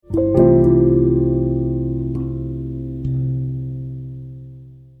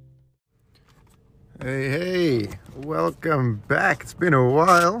welcome back. It's been a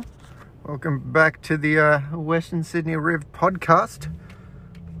while. Welcome back to the Western Sydney Riv podcast.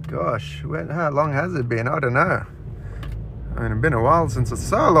 Gosh, how long has it been? I don't know. I mean, it's been a while since a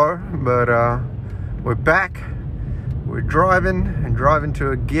solo, but we're back. We're driving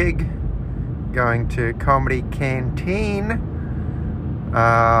to a gig, going to Comedy Canteen.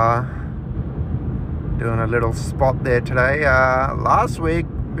 Doing a little spot there today. Last week,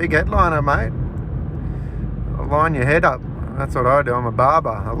 big headliner, mate. Line your head up. That's what I do. I'm a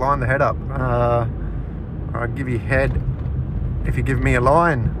barber. I line the head up. I give you head if you give me a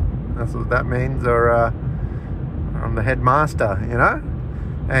line. That's what that means. Or I'm the headmaster, you know?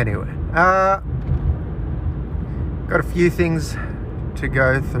 Anyway, got a few things to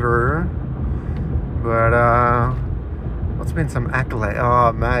go through. But what's been some accolade?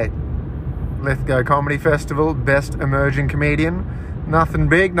 Oh, mate. Lithgow Comedy Festival, Best Emerging Comedian. Nothing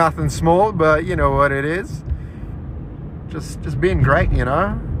big, nothing small, but you know what it is. Just being great, you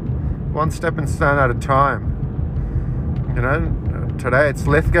know, one stepping stone at a time. You know, today it's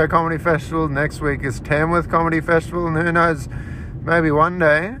Lithgow Comedy Festival, next week is Tamworth Comedy Festival, and who knows, maybe one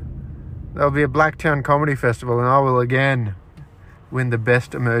day there'll be a Blacktown Comedy Festival and I will again win the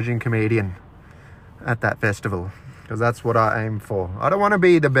Best Emerging Comedian at that festival, because that's what I aim for. I don't want to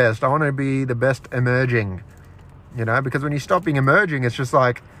be the best, I want to be the best emerging, you know, because when you stop being emerging, it's just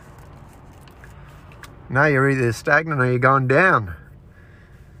like, now you're either stagnant or you're going down.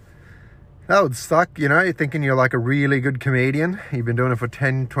 That would suck, you know. You're thinking you're like a really good comedian. You've been doing it for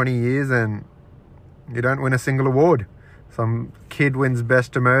 10, 20 years and you don't win a single award. Some kid wins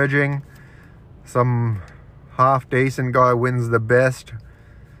Best Emerging. Some half-decent guy wins the best.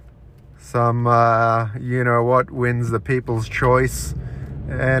 Some, you know what, wins the People's Choice.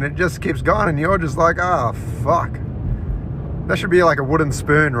 And it just keeps going and you're just like, oh, fuck. There should be like a wooden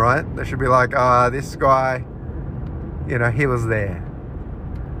spoon, right? There should be like, this guy, you know, he was there.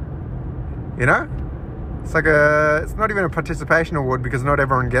 You know? It's like it's not even a participation award because not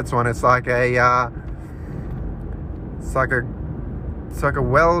everyone gets one. It's like a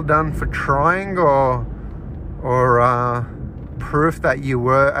well done for trying or proof that you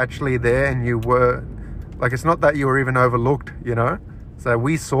were actually there and you were, like, it's not that you were even overlooked, you know? So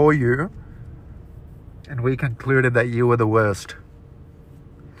we saw you. And we concluded that you were the worst.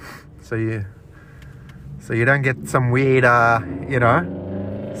 So you don't get some weird, you know,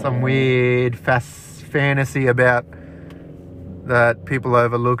 some weird fantasy about that people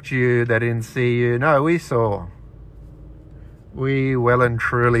overlooked you, they didn't see you. No, we saw. We well and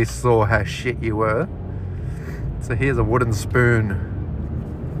truly saw how shit you were. So here's a wooden spoon.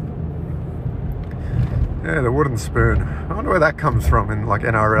 Yeah, the wooden spoon. I wonder where that comes from in like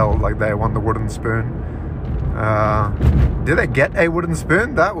NRL, like they won the wooden spoon. Do they get a wooden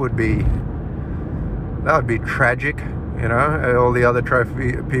spoon? That would be tragic, you know. All the other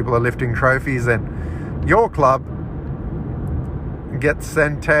people are lifting trophies and your club gets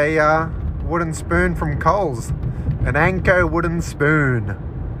sent a wooden spoon from Coles, an Anko wooden spoon.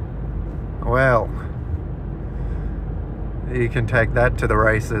 Well, you can take that to the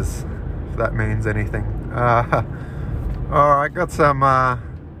races if that means anything. Alright, got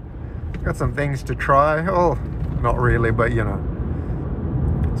some things to try. Oh, not really, but you know.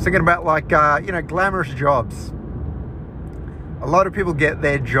 Thinking about like, you know, glamorous jobs. A lot of people get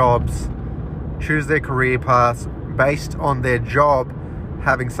their jobs, choose their career paths based on their job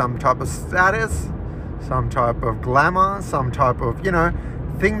having some type of status, some type of glamour, some type of, you know,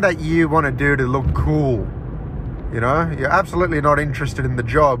 thing that you want to do to look cool. You know, you're absolutely not interested in the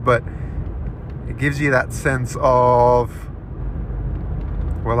job, but it gives you that sense of,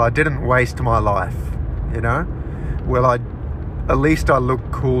 well, I didn't waste my life, you know? Well, at least I look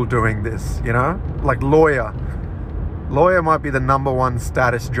cool doing this, you know? Like lawyer. Lawyer might be the number one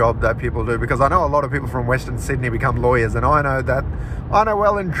status job that people do, because I know a lot of people from Western Sydney become lawyers, and I know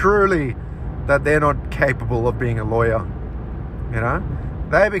well and truly that they're not capable of being a lawyer, you know?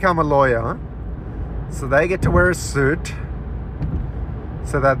 They become a lawyer, so they get to wear a suit,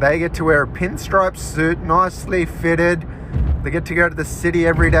 so that they get to wear a pinstripe suit, nicely fitted. They get to go to the city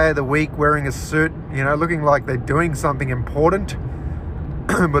every day of the week wearing a suit, you know, looking like they're doing something important,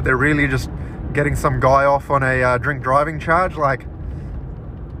 but they're really just getting some guy off on a drink driving charge. Like,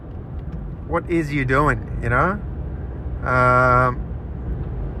 what is you doing, you know?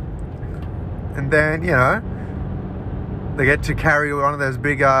 And then, you know, they get to carry one of those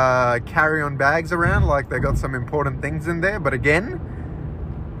big carry-on bags around, like they got some important things in there. But again,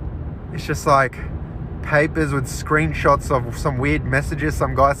 it's just like papers with screenshots of some weird messages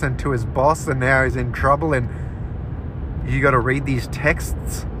some guy sent to his boss, and now he's in trouble, and you got to read these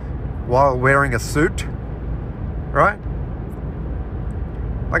texts while wearing a suit, right?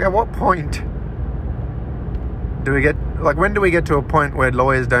 Like, at what point do we get, like, when do we get to a point where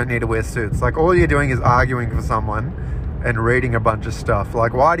lawyers don't need to wear suits? Like, all you're doing is arguing for someone and reading a bunch of stuff.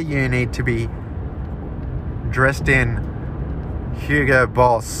 Like, why do you need to be dressed in Hugo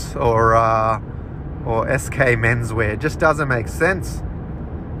Boss or SK menswear? It just doesn't make sense,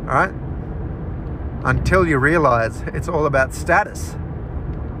 all right? Until you realize it's all about status.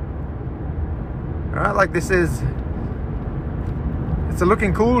 All right, like, it's a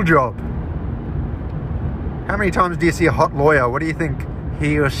looking cool job. How many times do you see a hot lawyer? What do you think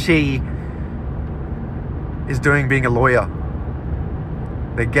he or she is doing being a lawyer?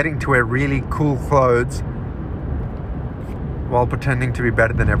 They're getting to wear really cool clothes while pretending to be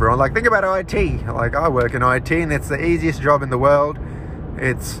better than everyone. Like, think about IT. Like, I work in IT and it's the easiest job in the world.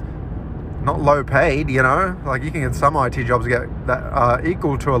 It's not low paid, you know? Like, you can get some IT jobs that are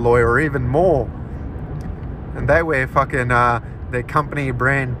equal to a lawyer or even more. And they wear fucking their company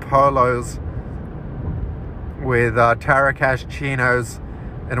brand polos with Tarakash chinos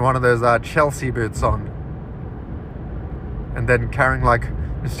and one of those Chelsea boots on. And then carrying, like,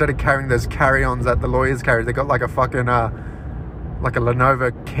 instead of carrying those carry-ons that the lawyers carry, they got like a fucking like a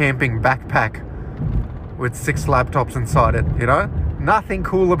Lenovo camping backpack with 6 laptops inside it, you know? Nothing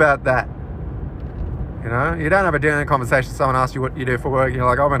cool about that. You know, you don't have a dinner conversation, someone asks you what you do for work, and you're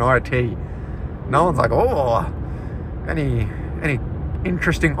like, I'm in IT. No one's like, oh, any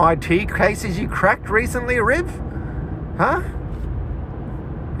interesting IT cases you cracked recently, Riv? Huh?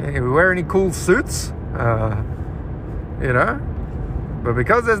 You wear any cool suits? You know? But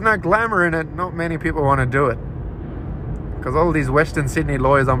because there's no glamour in it, not many people want to do it. Because all these Western Sydney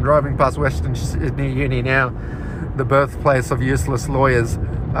lawyers, I'm driving past Western Sydney Uni now, the birthplace of useless lawyers,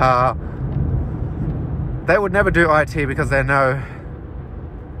 they would never do IT because they know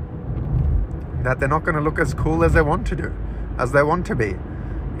that they're not going to look as cool as they want to do, as they want to be,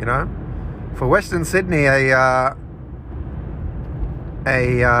 you know? For Western Sydney, a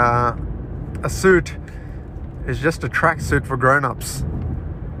suit is just a tracksuit for grown-ups.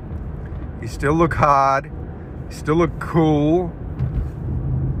 You still look hard, you still look cool,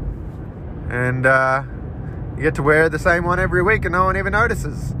 and you get to wear the same one every week and no one even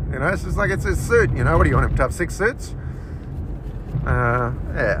notices. You know, it's just like, it's a suit, you know? What do you want him to have, 6 suits?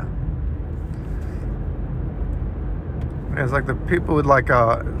 Yeah. It's like the people with like,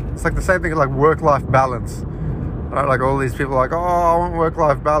 it's like the same thing as like work-life balance. Right? Like all these people are like, oh, I want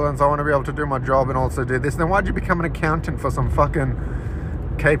work-life balance, I want to be able to do my job and also do this. Then why'd you become an accountant for some fucking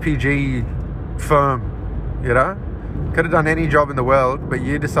KPG firm, you know? Could have done any job in the world, but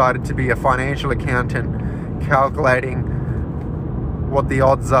you decided to be a financial accountant calculating what the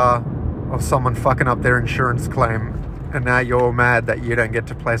odds are of someone fucking up their insurance claim, and now you're mad that you don't get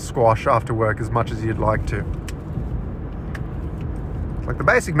to play squash after work as much as you'd like to. Like, the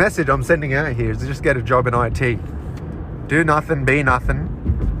basic message I'm sending out here is to just get a job in IT. Do nothing, be nothing,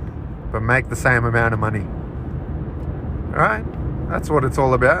 but make the same amount of money. Alright? That's what it's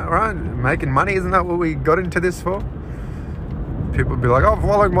all about, right? Making money, isn't that what we got into this for? People be like, oh, I'm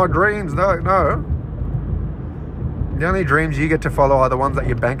following my dreams. No. The only dreams you get to follow are the ones that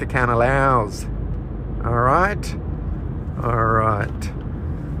your bank account allows. Alright? Alright.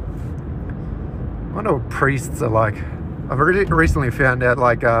 I wonder what priests are like. I've recently found out,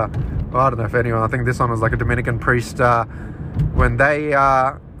 like, I don't know if anyone, I think this one was like a Dominican priest, when they,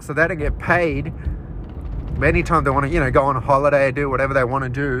 so they don't get paid, but anytime they want to, you know, go on holiday, do whatever they want to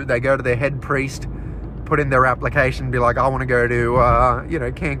do, they go to their head priest, put in their application, be like, I want to go to, you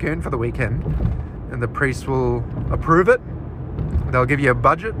know, Cancun for the weekend, and the priest will approve it. They'll give you a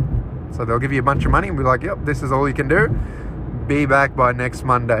budget, so they'll give you a bunch of money and be like, yep, this is all you can do, be back by next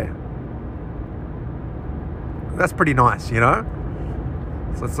Monday. That's pretty nice, you know?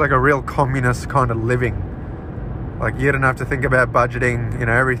 So it's like a real communist kind of living. Like, you don't have to think about budgeting, you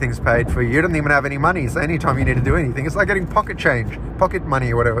know, everything's paid for you. You don't even have any money, so anytime you need to do anything, it's like getting pocket change, pocket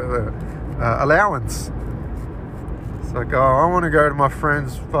money or whatever, allowance. It's like, oh, I want to go to my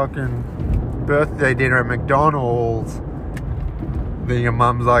friend's fucking birthday dinner at McDonald's. Then your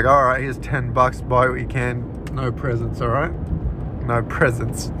mum's like, all right, here's $10, buy what you can. No presents, all right? No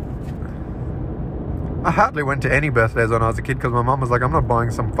presents. I hardly went to any birthdays when I was a kid because my mum was like, I'm not buying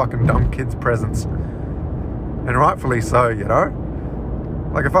some fucking dumb kid's presents. And rightfully so, you know?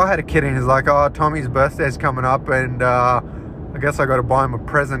 Like, if I had a kid and he's like, oh, Tommy's birthday's coming up and I guess I got to buy him a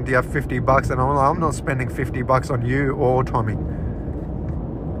present, do you have $50? And I'm like, I'm not spending $50 on you or Tommy.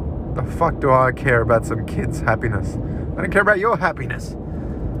 The fuck do I care about some kid's happiness? I don't care about your happiness.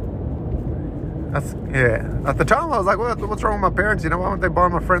 That's, yeah. At the time, I was like, what's wrong with my parents? You know, why wouldn't they buy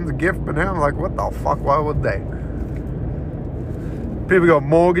my friends a gift? But now I'm like, what the fuck? Why would they? People got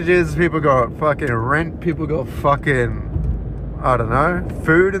mortgages, people got fucking rent, people got fucking, I don't know,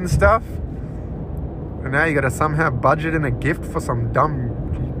 food and stuff. And now you gotta somehow budget in a gift for some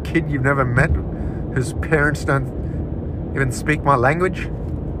dumb kid you've never met whose parents don't even speak my language.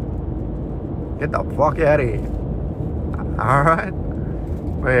 Get the fuck out of here. Alright?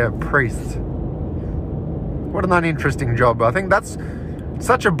 We're priests. What an uninteresting job. I think that's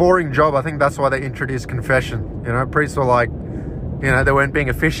such a boring job. I think that's why they introduced confession. You know, priests were like, you know, they weren't being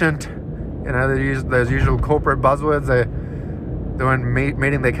efficient. You know, they used those usual corporate buzzwords. They weren't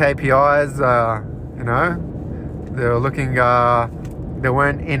meeting their KPIs. You know, they were looking, they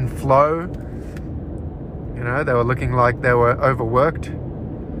weren't in flow. You know, they were looking like they were overworked,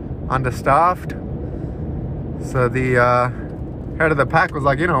 understaffed. So the head of the pack was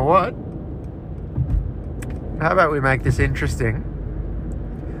like, you know what? How about we make this interesting?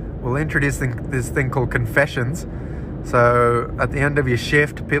 We'll introduce this thing called confessions. So at the end of your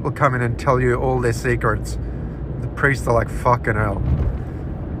shift, people come in and tell you all their secrets. The priests are like, fucking hell.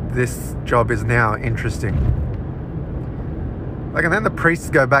 This job is now interesting. Like, and then the priests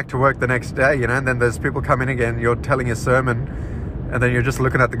go back to work the next day, you know, and then there's people come in again, you're telling a sermon, and then you're just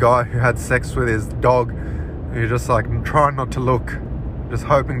looking at the guy who had sex with his dog, and you're just like trying not to look, just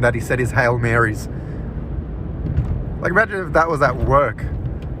hoping that he said his Hail Marys. Like, imagine if that was at work.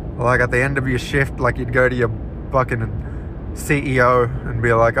 Like, at the end of your shift, like, you'd go to your fucking CEO and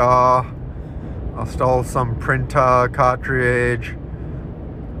be like, oh, I stole some printer cartridge,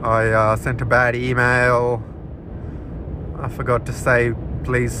 I sent a bad email, I forgot to say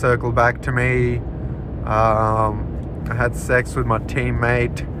please circle back to me, I had sex with my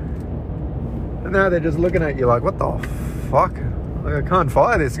teammate. And now they're just looking at you like, what the fuck? Like, I can't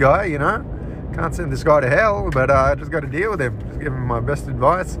fire this guy, you know, can't send this guy to hell, but I just got to deal with him, just give him my best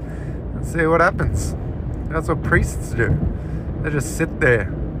advice and see what happens. That's what priests do. They just sit there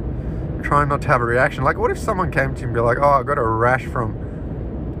trying not to have a reaction. Like, what if someone came to you and be like, oh, I got a rash from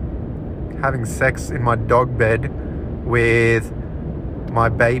having sex in my dog bed with my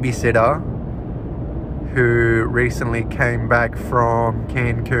babysitter who recently came back from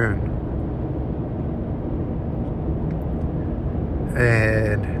Cancun,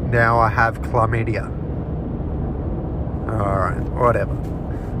 and now I have chlamydia. Alright, whatever.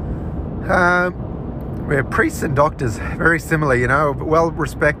 We're priests and doctors, very similar, you know,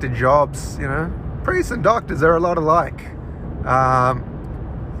 well-respected jobs, you know. Priests and doctors are a lot alike.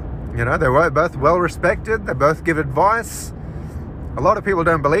 You know, they're both well-respected, they both give advice. A lot of people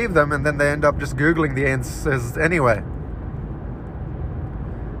don't believe them, and then they end up just Googling the answers anyway.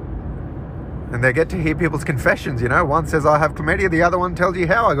 And they get to hear people's confessions, you know. One says, I have chlamydia, the other one tells you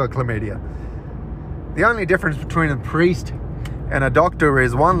how I got chlamydia. The only difference between a priest and a doctor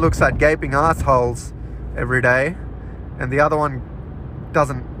is one looks at gaping assholes every day, and the other one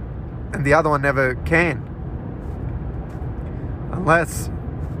doesn't, and the other one never can. Unless,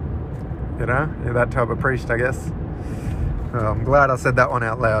 you know, you're that type of priest, I guess. I'm glad I said that one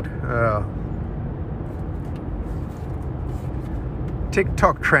out loud.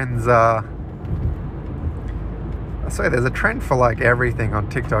 TikTok trends are... I say there's a trend for like everything on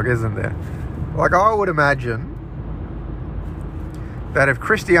TikTok, isn't there? Like, I would imagine that if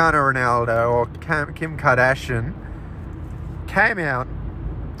Cristiano Ronaldo or Kim Kardashian came out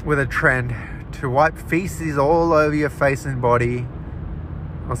with a trend to wipe feces all over your face and body,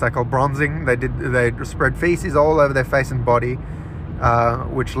 what's that called, bronzing? They spread feces all over their face and body,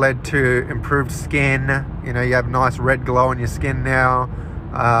 which led to improved skin. You know, you have nice red glow on your skin now.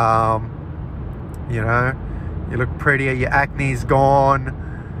 You know, you look prettier, your acne's gone,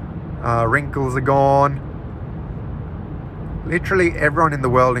 wrinkles are gone. Literally everyone in the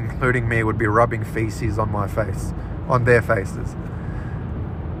world, including me, would be rubbing feces on my face, on their faces.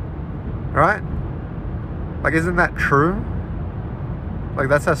 Right? Like, isn't that true? Like,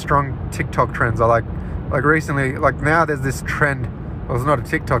 that's how strong TikTok trends are. Like recently, like now there's this trend. Well, it's not a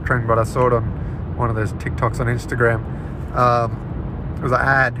TikTok trend, but I saw it on one of those TikToks on Instagram. It was an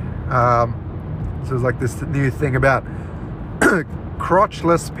ad. So it was like this new thing about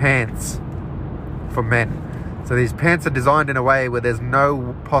crotchless pants for men. So these pants are designed in a way where there's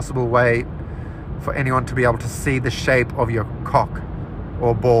no possible way for anyone to be able to see the shape of your cock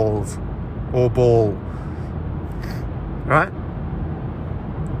or balls or ball. Right?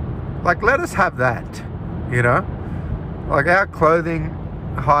 Like, let us have that, you know? Like, our clothing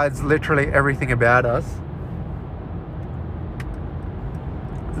hides literally everything about us.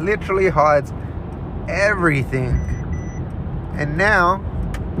 Literally hides everything. And now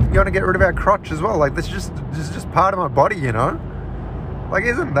you want to get rid of our crotch as well. Like, this is just part of my body, you know? Like,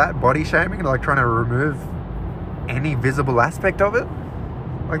 isn't that body shaming? Like, trying to remove any visible aspect of it.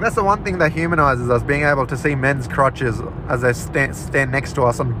 Like, that's the one thing that humanizes us, being able to see men's crotches as they stand next to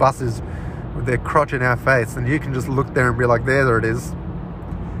us on buses with their crotch in our face, and you can just look there and be like, there it is.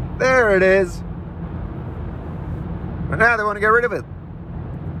 There it is. But now they want to get rid of it.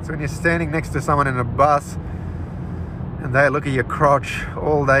 So when you're standing next to someone in a bus and they look at your crotch,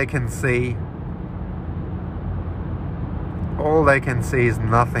 all they can see is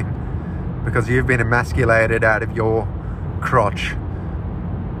nothing, because you've been emasculated out of your crotch,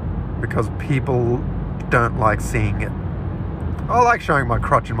 because people don't like seeing it. I like showing my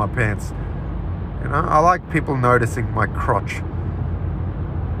crotch in my pants. You know, I like people noticing my crotch,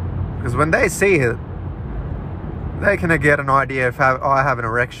 because when they see it, they can get an idea if I have an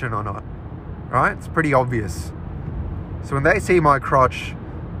erection or not, right? It's pretty obvious. So when they see my crotch,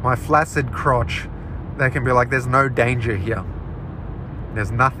 my flaccid crotch, they can be like, there's no danger here.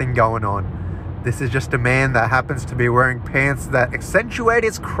 There's nothing going on. This is just a man that happens to be wearing pants that accentuate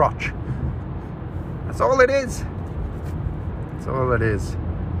his crotch. That's all it is. That's all it is.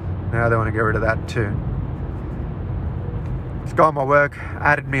 Now they want to get rid of that too. This guy at my work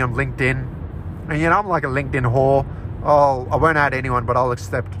added me on LinkedIn. And you know, I'm like a LinkedIn whore. I won't add anyone, but I'll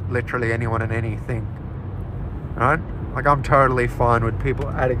accept literally anyone and anything. Right? Like, I'm totally fine with people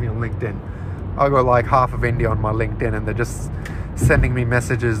adding me on LinkedIn. I got like half of India on my LinkedIn, and they're just sending me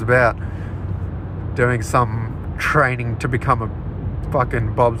messages about doing some training to become a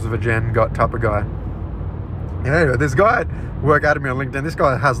fucking Bob's Virgin type of guy. Anyway, this guy at work added me on LinkedIn. This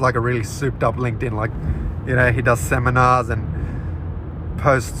guy has like a really souped up LinkedIn. Like, you know, he does seminars and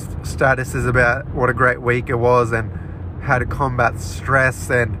posts statuses about what a great week it was and how to combat stress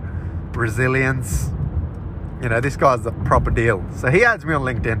and resilience. You know, this guy's the proper deal. So he adds me on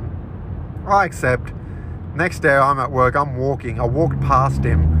LinkedIn. I accept. Next day I'm at work, I'm walking. I walked past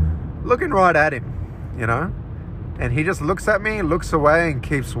him, looking right at him, you know? And he just looks at me, looks away, and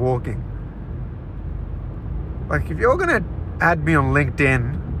keeps walking. Like, if you're gonna add me on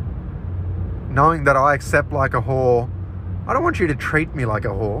LinkedIn, knowing that I accept like a whore, I don't want you to treat me like a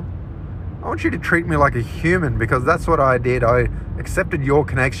whore. I want you to treat me like a human, because that's what I did. I accepted your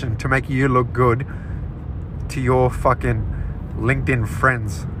connection to make you look good to your fucking LinkedIn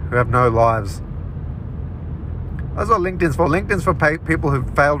friends who have no lives. That's what LinkedIn's for. LinkedIn's for people who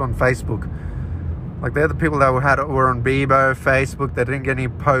failed on Facebook. Like, they're the people that were on Bebo, Facebook, they didn't get any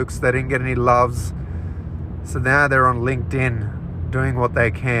pokes, they didn't get any loves. So now they're on LinkedIn doing what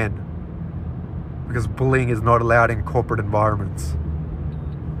they can, because bullying is not allowed in corporate environments.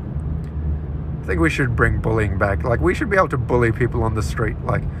 I think we should bring bullying back. Like, we should be able to bully people on the street,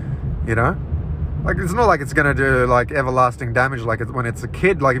 like, you know? Like, it's not like it's going to do, like, everlasting damage like when it's a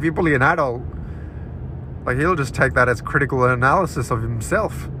kid. Like, if you bully an adult, like, he'll just take that as critical analysis of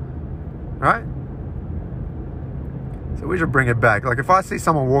himself, right? So we should bring it back. Like, if I see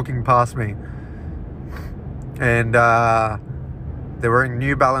someone walking past me and they're wearing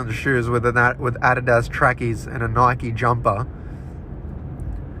New Balance shoes with Adidas trackies and a Nike jumper,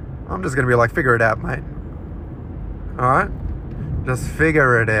 I'm just going to be like, figure it out, mate. Alright? Just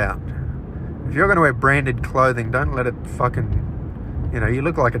figure it out. If you're going to wear branded clothing, don't let it fucking... You know, you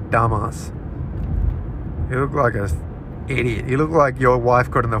look like a dumbass. You look like an idiot. You look like your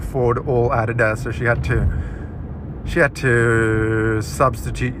wife couldn't afford all Adidas, so she had to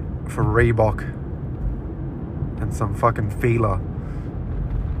substitute for Reebok and some fucking Fila.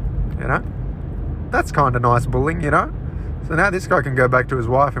 You know? That's kind of nice bullying, you know? So now this guy can go back to his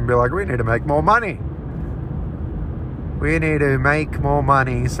wife and be like, we need to make more money. We need to make more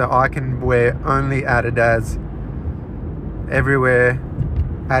money so I can wear only Adidas everywhere,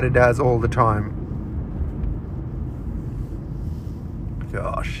 Adidas all the time.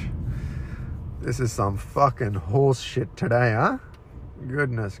 Gosh. This is some fucking horse shit today, huh?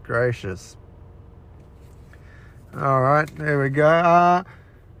 Goodness gracious. Alright, there we go.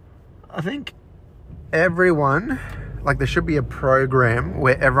 I think everyone... Like, there should be a program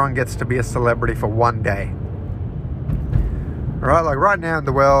where everyone gets to be a celebrity for one day. Right? Like, right now in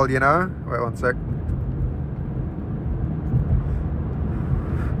the world, you know... Wait one sec.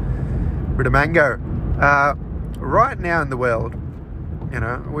 Bit of mango. Right now in the world, you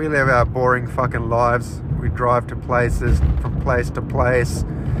know, we live our boring fucking lives. We drive to places, from place to place,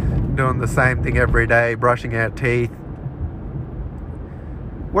 doing the same thing every day, brushing our teeth.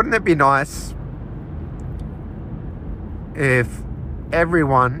 Wouldn't it be nice if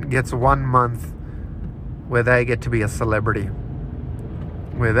everyone gets 1 month where they get to be a celebrity,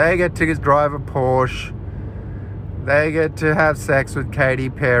 where they get to drive a Porsche, they get to have sex with Katy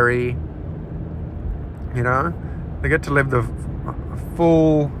Perry, you know, they get to live the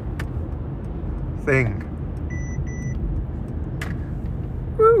full thing.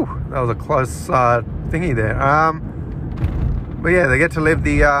 Whew, that was a close thingy there. But yeah, they get to live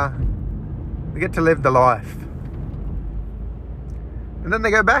the life, and then they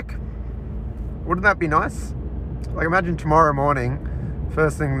go back. Wouldn't that be nice? Like, imagine tomorrow morning,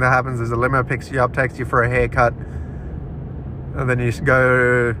 first thing that happens is a limo picks you up, takes you for a haircut, and then you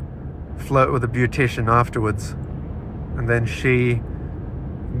go flirt with a beautician afterwards, and then she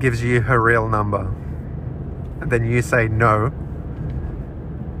gives you her real number, and then you say no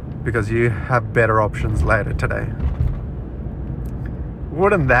because you have better options later today.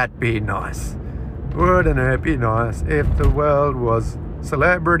 Wouldn't that be nice? Wouldn't it be nice if the world was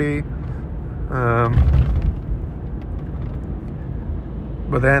celebrity?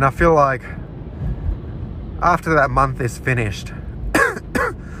 But then I feel like after that month is finished,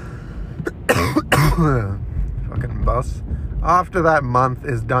 fucking bus. After that month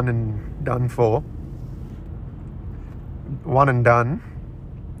is done for, one and done,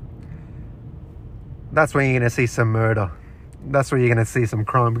 that's when you're going to see some murder. That's where you're going to see some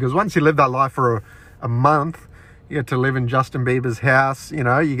crime. Because once you live that life for a month, you get to live in Justin Bieber's house. You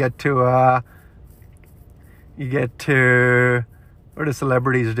know, you get to, what do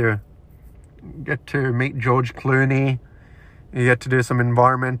celebrities do? You get to meet George Clooney. You get to do some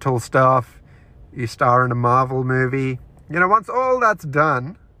environmental stuff. You star in a Marvel movie. You know, once all that's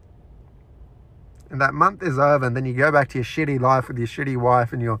done, and that month is over, and then you go back to your shitty life with your shitty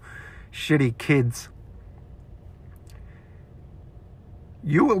wife and your shitty kids,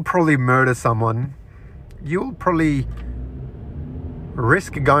 you will probably murder someone. You will probably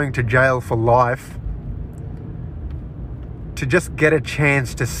risk going to jail for life to just get a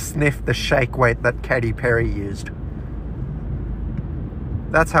chance to sniff the shake weight that Katy Perry used.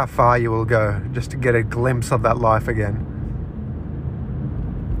 That's how far you will go, just to get a glimpse of that life again.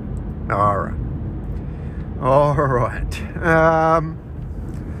 Alright.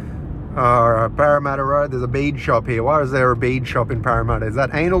 Alright, Parramatta Road, there's a bead shop here. Why is there a bead shop in Parramatta? Is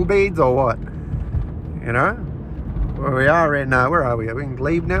that anal beads or what? You know? Well, we are in, where are we? Are we in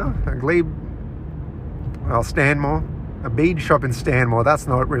Glebe now? Glebe? Well, Stanmore. A bead shop in Stanmore. That's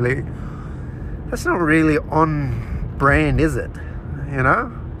not really on brand, is it? You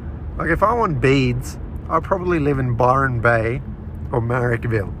know? Like, if I want beads, I'll probably live in Byron Bay or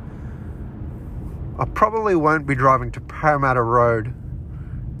Marrickville. I probably won't be driving to Parramatta Road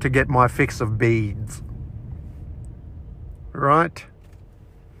to get my fix of beads. Right?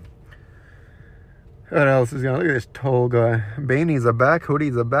 What else is going on? Look at this tall guy. Beanies are back,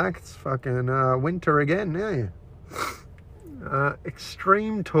 hoodies are back. It's fucking winter again, yeah.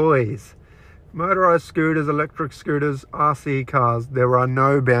 Extreme Toys. Motorized scooters, electric scooters, RC cars. There are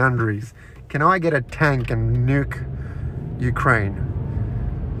no boundaries. Can I get a tank and nuke Ukraine?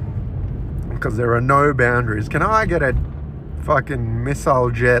 Because there are no boundaries. Can I get a fucking missile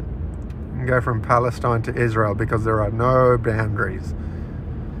jet and go from Palestine to Israel? Because there are no boundaries.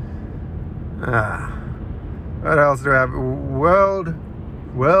 What else do I have? World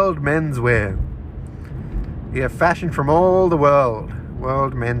menswear. You have fashion from all the world.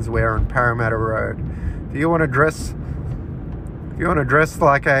 World menswear on Parramatta Road. If you want to dress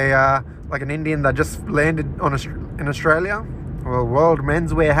like an Indian that just landed in Australia, well, World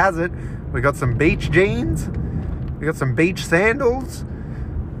Menswear has it. We got some beach jeans, we got some beach sandals,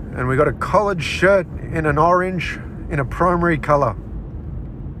 and we got a collared shirt in an orange in a primary color.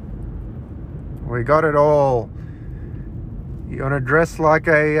 We got it all. You want to dress like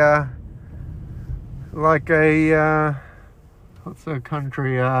a what's the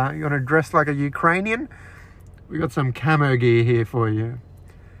country? You want to dress like a Ukrainian? We got some camo gear here for you.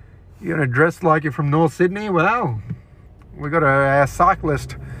 You want to dress like you're from North Sydney? Well, we got a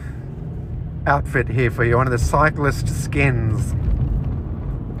cyclist outfit here for you. One of the cyclist skins.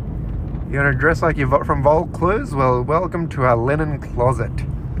 You want to dress like you're from Vaucluse? Well, welcome to our linen closet.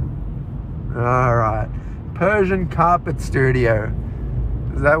 Alright. Persian Carpet Studio.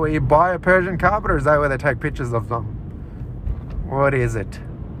 Is that where you buy a Persian carpet, or is that where they take pictures of them? What is it?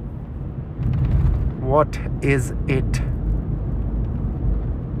 What is it?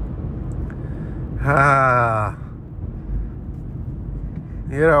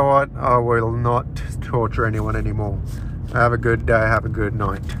 You know what? I will not torture anyone anymore. Have a good day. Have a good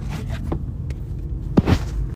night.